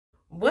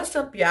What's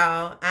up,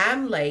 y'all?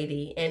 I'm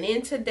Lady, and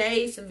in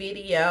today's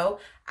video,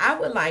 I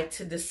would like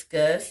to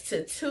discuss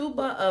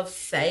Tituba of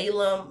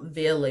Salem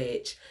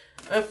Village.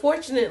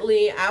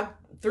 Unfortunately, I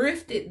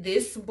thrifted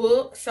this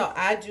book, so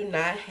I do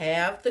not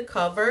have the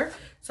cover.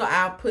 So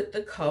I'll put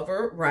the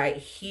cover right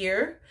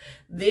here.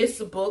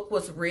 This book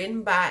was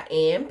written by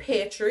Anne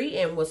Petry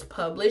and was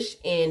published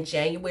in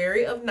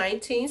January of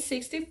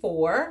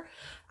 1964.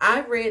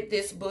 I read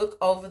this book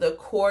over the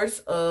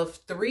course of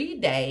 3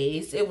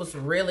 days. It was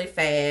really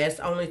fast,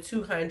 only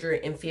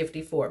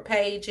 254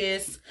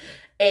 pages,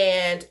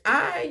 and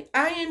I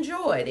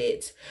enjoyed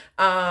it.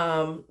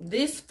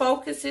 This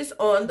focuses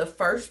on the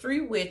first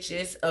three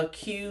witches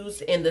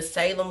accused in the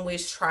Salem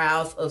witch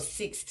trials of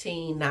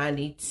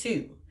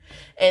 1692.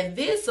 And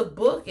this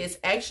book is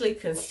actually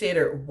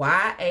considered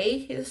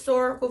YA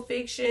historical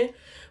fiction,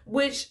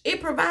 which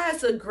it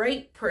provides a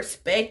great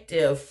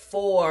perspective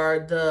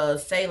for the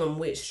Salem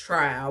witch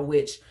trial,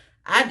 which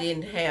I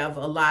didn't have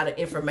a lot of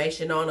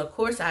information on. Of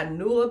course, I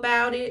knew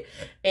about it,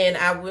 and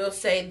I will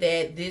say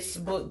that this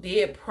book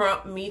did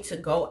prompt me to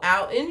go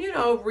out and,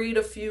 read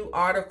a few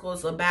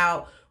articles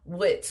about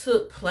what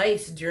took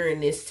place during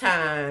this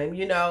time,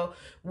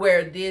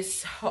 where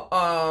this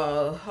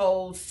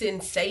whole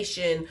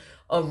sensation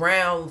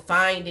around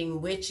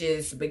finding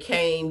witches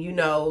became,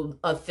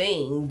 a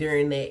thing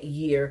during that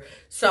year.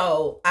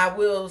 So I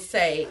will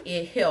say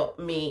it helped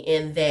me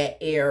in that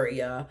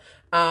area.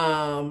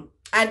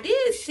 I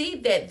did see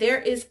that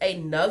there is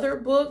another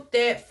book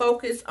that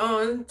focused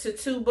on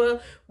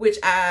Tituba, which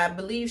I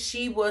believe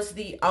she was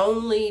the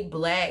only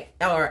Black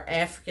or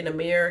African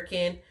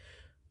American,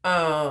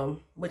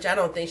 which I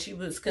don't think she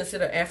was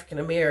considered African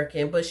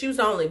American, but she was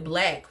the only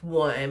Black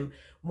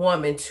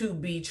woman to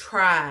be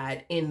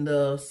tried in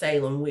the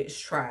Salem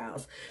witch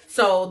trials.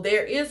 So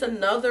there is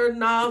another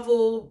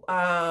novel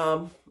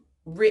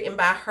written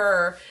by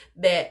her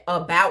that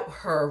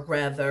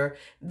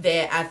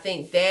I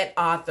think that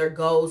author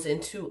goes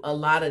into a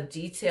lot of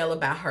detail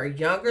about her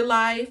younger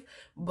life,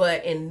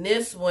 but in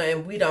this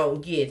one we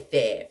don't get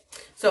that.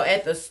 So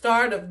at the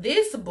start of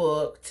this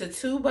book,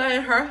 Tituba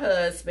and her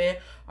husband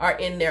are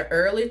in their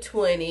early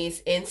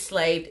 20s,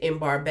 enslaved in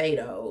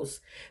Barbados.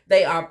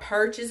 They are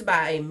purchased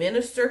by a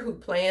minister who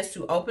plans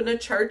to open a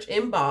church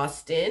in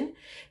Boston,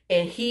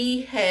 and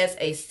he has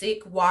a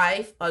sick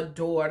wife, a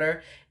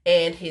daughter,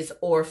 and his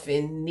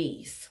orphan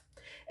niece.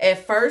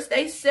 At first,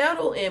 they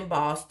settle in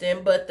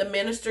Boston, but the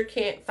minister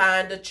can't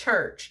find a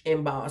church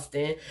in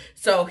Boston,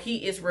 so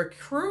he is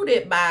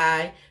recruited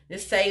by the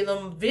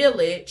Salem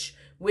Village,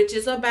 which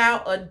is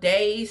about a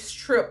day's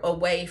trip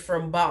away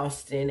from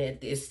Boston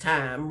at this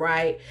time,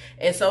 right?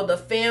 And so the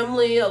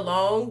family,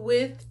 along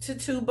with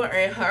Tituba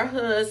and her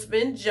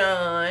husband,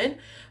 John,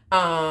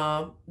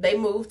 they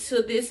moved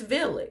to this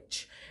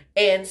village.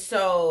 And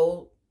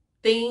so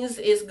things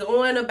is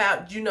going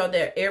about,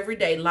 their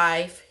everyday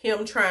life,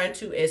 him trying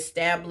to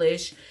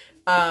establish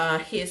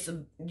his,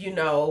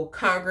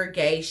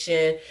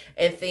 congregation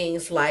and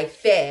things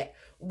like that.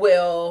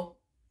 Well,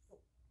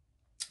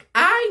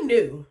 I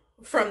knew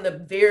from the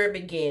very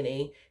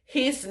beginning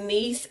his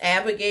niece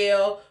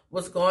Abigail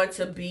was going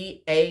to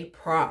be a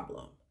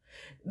problem.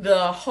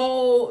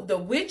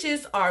 The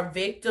witches are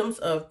victims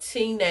of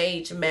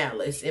teenage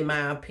malice, in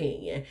my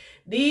opinion.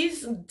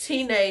 These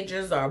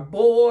teenagers are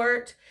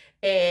bored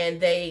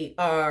and they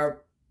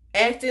are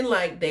acting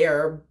like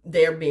they're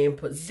being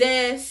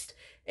possessed,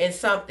 and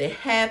something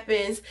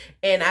happens.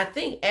 And I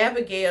think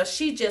Abigail,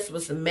 she just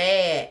was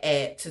mad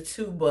at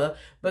Tituba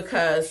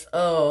because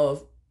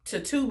of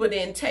Tituba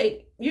didn't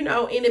take,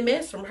 any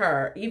mess from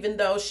her. Even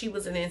though she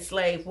was an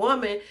enslaved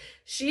woman,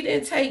 she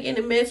didn't take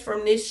any mess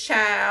from this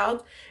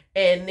child.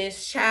 And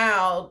this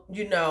child,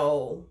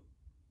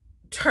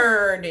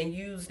 turned and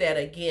used that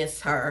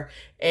against her.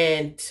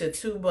 And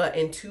Tituba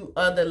and two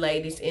other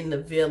ladies in the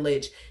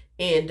village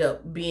end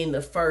up being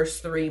the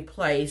first three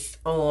placed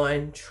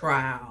on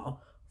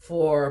trial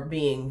for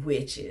being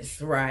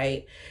witches,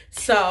 right?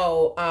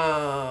 So,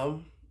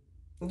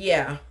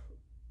 yeah.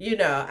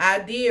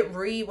 I did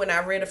read, when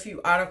I read a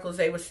few articles,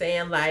 they were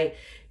saying like,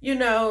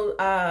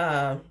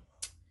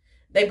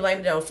 they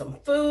blamed it on some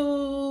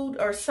food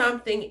or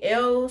something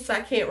else. I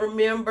can't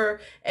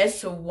remember as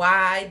to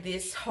why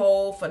this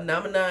whole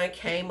phenomenon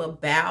came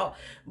about.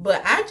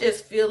 But I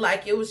just feel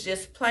like it was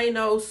just plain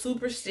old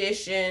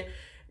superstition,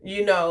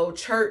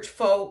 church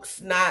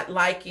folks not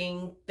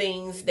liking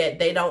things that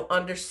they don't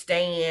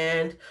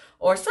understand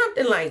or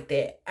something like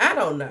that. I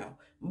don't know.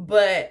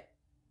 But,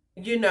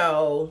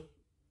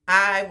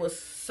 I was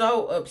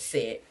so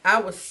upset. I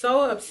was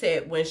so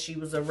upset when she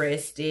was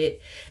arrested.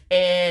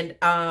 And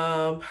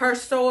her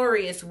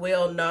story is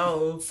well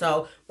known,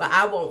 but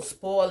I won't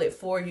spoil it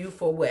for you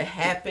for what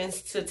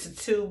happens to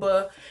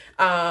Tituba.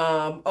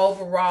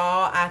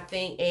 Overall, I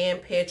think Anne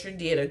Petry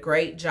did a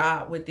great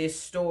job with this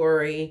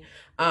story.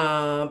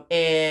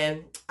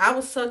 And I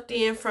was sucked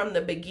in from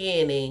the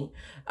beginning.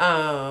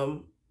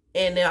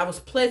 and I was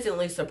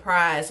pleasantly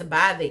surprised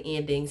by the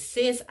ending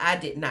since I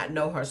did not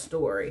know her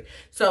story.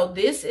 So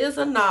this is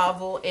a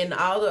novel, and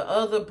all the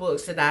other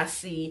books that I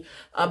see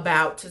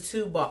about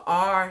Tituba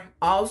are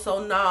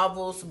also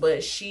novels,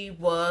 but she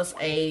was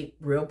a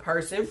real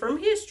person from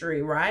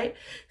history, right?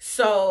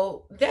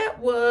 So that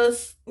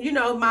was,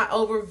 my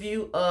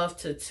overview of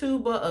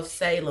Tituba of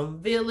Salem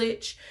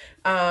Village.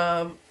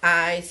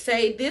 I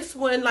say this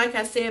one, like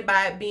I said,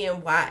 by it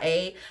being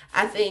YA,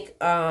 I think,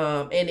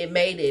 and it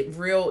made it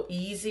real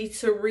easy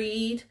to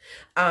read.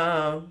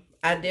 I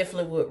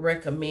definitely would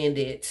recommend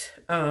it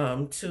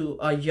to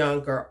a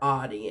younger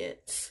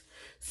audience.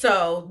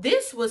 So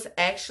this was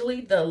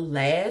actually the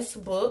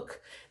last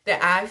book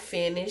that I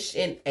finished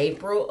in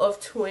April of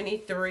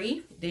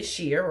 23 this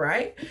year,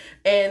 right?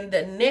 And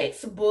the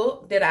next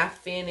book that I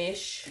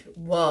finished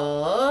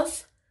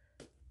was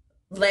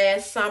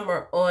last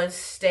summer on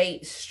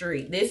State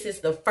Street. This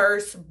is the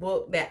first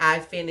book that I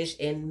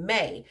finished in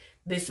May,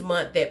 this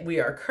month that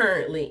we are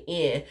currently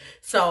in.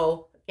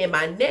 So in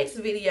my next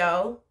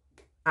video,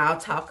 I'll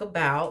talk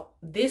about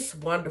this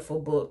wonderful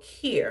book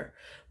here.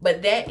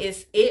 But that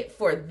is it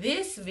for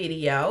this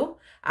video.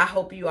 I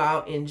hope you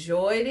all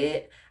enjoyed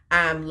it.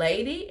 I'm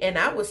Lady, and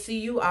I will see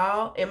you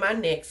all in my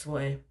next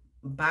one.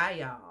 Bye,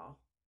 y'all.